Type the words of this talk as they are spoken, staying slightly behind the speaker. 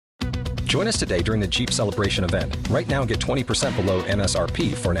Join us today during the Jeep Celebration event. Right now, get 20% below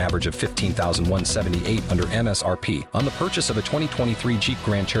MSRP for an average of $15,178 under MSRP on the purchase of a 2023 Jeep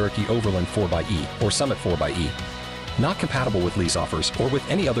Grand Cherokee Overland 4xE or Summit 4xE. Not compatible with lease offers or with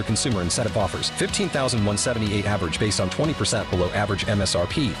any other consumer incentive offers. $15,178 average based on 20% below average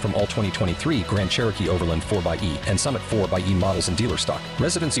MSRP from all 2023 Grand Cherokee Overland 4xE and Summit 4xE models in dealer stock.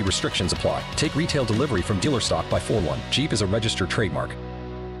 Residency restrictions apply. Take retail delivery from dealer stock by 4/1. Jeep is a registered trademark.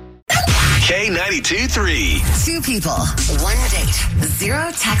 K92-3. Two people, one date,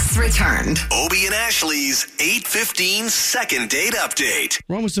 0 texts returned. Obie and Ashley's 8:15 second date update.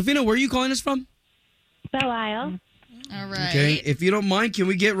 Wrong with Sofina. Where are you calling us from? Belle Isle. All right. Okay. If you don't mind, can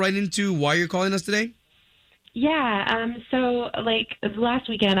we get right into why you're calling us today? Yeah, so, last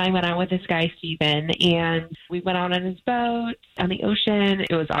weekend I went out with this guy, Steven, and we went out on his boat on the ocean.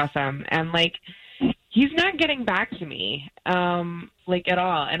 It was awesome. And, he's not getting back to me, at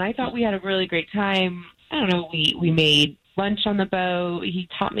all. And I thought we had a really great time. I don't know, we made lunch on the boat. He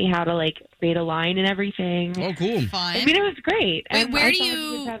taught me how to, bait a line and everything. Oh, cool. Fun. I mean, it was great. Wait,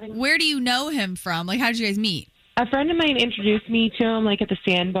 where do you know him from? How did you guys meet? A friend of mine introduced me to him, at the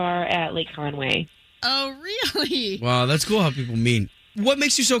sandbar at Lake Conway. Oh, really? Wow, that's cool how people meet. What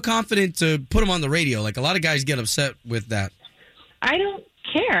makes you so confident to put him on the radio? A lot of guys get upset with that. I don't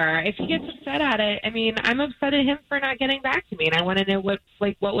care if he gets upset at it. I mean, I'm upset at him for not getting back to me, and I want to know what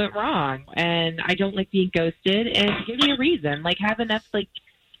went wrong. And I don't like being ghosted. And give me a reason. Have enough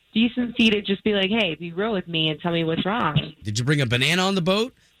decency to just be hey, be real with me and tell me what's wrong. Did you bring a banana on the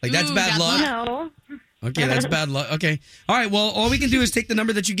boat? That's bad luck. No. Okay, that's bad luck. Okay. All right, well, all we can do is take the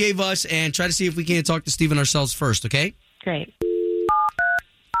number that you gave us and try to see if we can't talk to Steven ourselves first, okay? Great.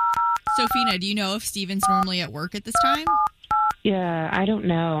 Sofina, do you know if Steven's normally at work at this time? Yeah, I don't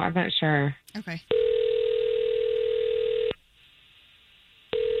know. I'm not sure. Okay.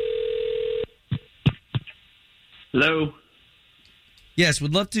 Hello? Yes,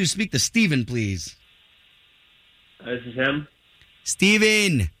 would love to speak to Steven, please. This is him?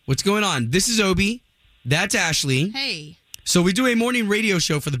 Steven, what's going on? This is Obie. That's Ashley. Hey. So we do a morning radio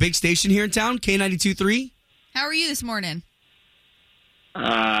show for the big station here in town, K92.3. How are you this morning?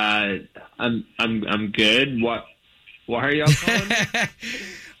 I'm good. What? Why are y'all calling me?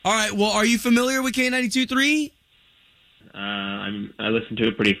 All right. Well, are you familiar with K92.3? I listen to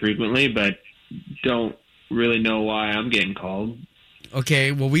it pretty frequently, but don't really know why I'm getting called.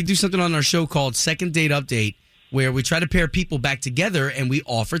 Okay. Well, we do something on our show called Second Date Update, where we try to pair people back together and we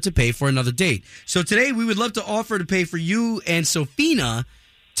offer to pay for another date. So today we would love to offer to pay for you and Sofina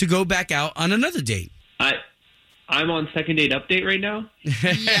to go back out on another date. I'm on Second Date Update right now?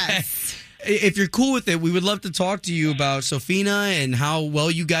 Yes. If you're cool with it, we would love to talk to you about Sofina and how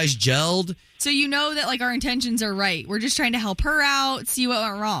well you guys gelled. So you know that our intentions are right. We're just trying to help her out, see what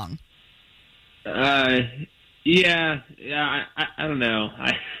went wrong. Yeah. I don't know.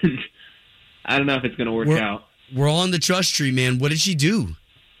 I don't know if it's going to work out. We're all on the trust tree, man. What did she do?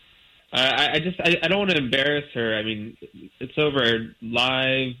 I don't want to embarrass her. I mean, it's over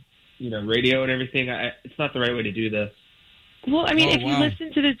live, radio and everything. It's not the right way to do this. Well, I mean, if you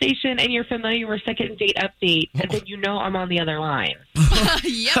listen to the station and you're familiar with Second Date Update, then you know I'm on the other line.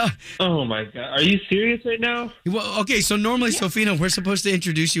 Yep. Oh, my God. Are you serious right now? Well, okay, so normally, Sofina, we're supposed to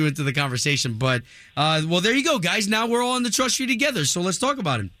introduce you into the conversation, but, there you go, guys. Now we're all on the trust tree together, so let's talk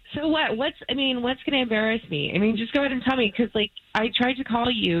about it. So what? What's going to embarrass me? I mean, just go ahead and tell me, because, I tried to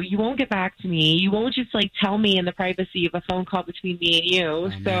call you. You won't get back to me. You won't just, tell me in the privacy of a phone call between me and you.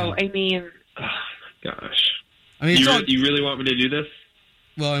 Oh, so, I mean... Oh, my gosh. I mean, you really want me to do this?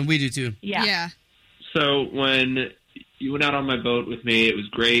 Well, and we do, too. Yeah. So when you went out on my boat with me, it was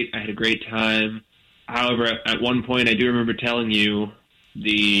great. I had a great time. However, at one point, I do remember telling you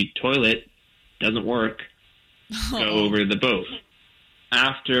the toilet doesn't work. Go over the boat.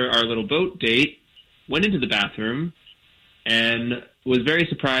 After our little boat date, went into the bathroom and was very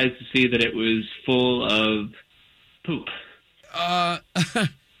surprised to see that it was full of poop.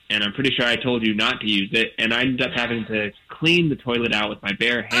 And I'm pretty sure I told you not to use it, and I ended up having to clean the toilet out with my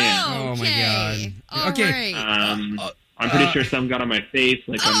bare hands. Oh my God. All Okay. right. I'm pretty sure some got on my face,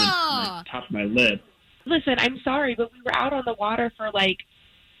 on the top of my lip. Listen, I'm sorry, but we were out on the water for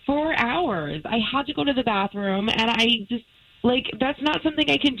 4 hours. I had to go to the bathroom, and I just, that's not something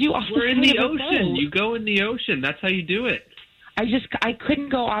I can do off the side We're in the of a ocean. boat. You go in the ocean. That's how you do it. I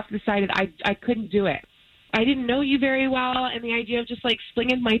couldn't go off the side. I couldn't do it. I didn't know you very well, and the idea of just,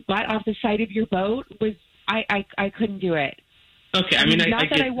 slinging my butt off the side of your boat was, I couldn't do it. Okay, I mean, I not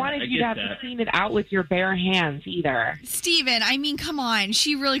get that I wanted you to have to clean it out with your bare hands either. Steven, I mean, come on.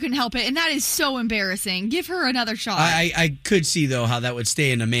 She really couldn't help it, and that is so embarrassing. Give her another shot. I could see, though, how that would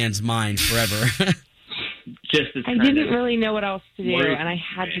stay in a man's mind forever. Just as I didn't really know what else to do, and I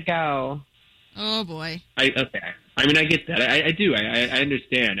had to go. Oh, boy. Okay. I mean, I get that. I do. I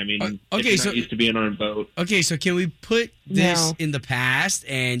understand. I mean, okay, if you're not used to being on a boat. Okay, so can we put this in the past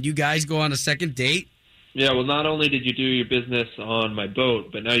and you guys go on a second date? Yeah, well, not only did you do your business on my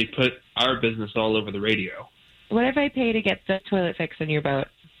boat, but now you put our business all over the radio. What if I pay to get the toilet fixed on your boat?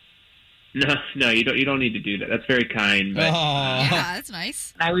 No, you don't. You don't need to do that. That's very kind. But, Yeah, that's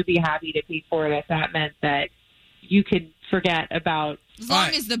nice. I would be happy to pay for it if that meant that you could forget about. As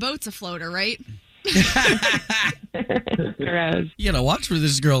long as the boat's a floater, right? Gross. You gotta watch for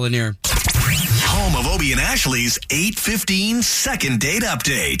this girl in here. Home of Obie and Ashley's 8:15 second date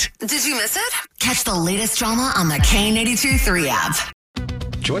update. Did you miss it? Catch the latest drama on the K82-3 app.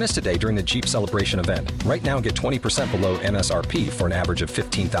 Join us today during the Jeep Celebration event. Right now, get 20% below MSRP for an average of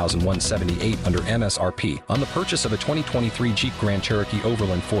 $15,178 under MSRP on the purchase of a 2023 Jeep Grand Cherokee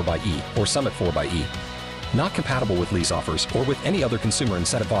Overland 4xE or Summit 4xE. Not compatible with lease offers or with any other consumer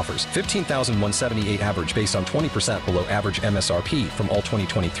incentive offers. $15,178 average based on 20% below average MSRP from all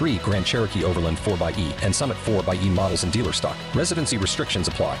 2023 Grand Cherokee Overland 4xE and Summit 4xE models in dealer stock. Residency restrictions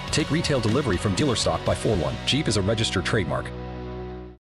apply. Take retail delivery from dealer stock by 4/1. Jeep is a registered trademark.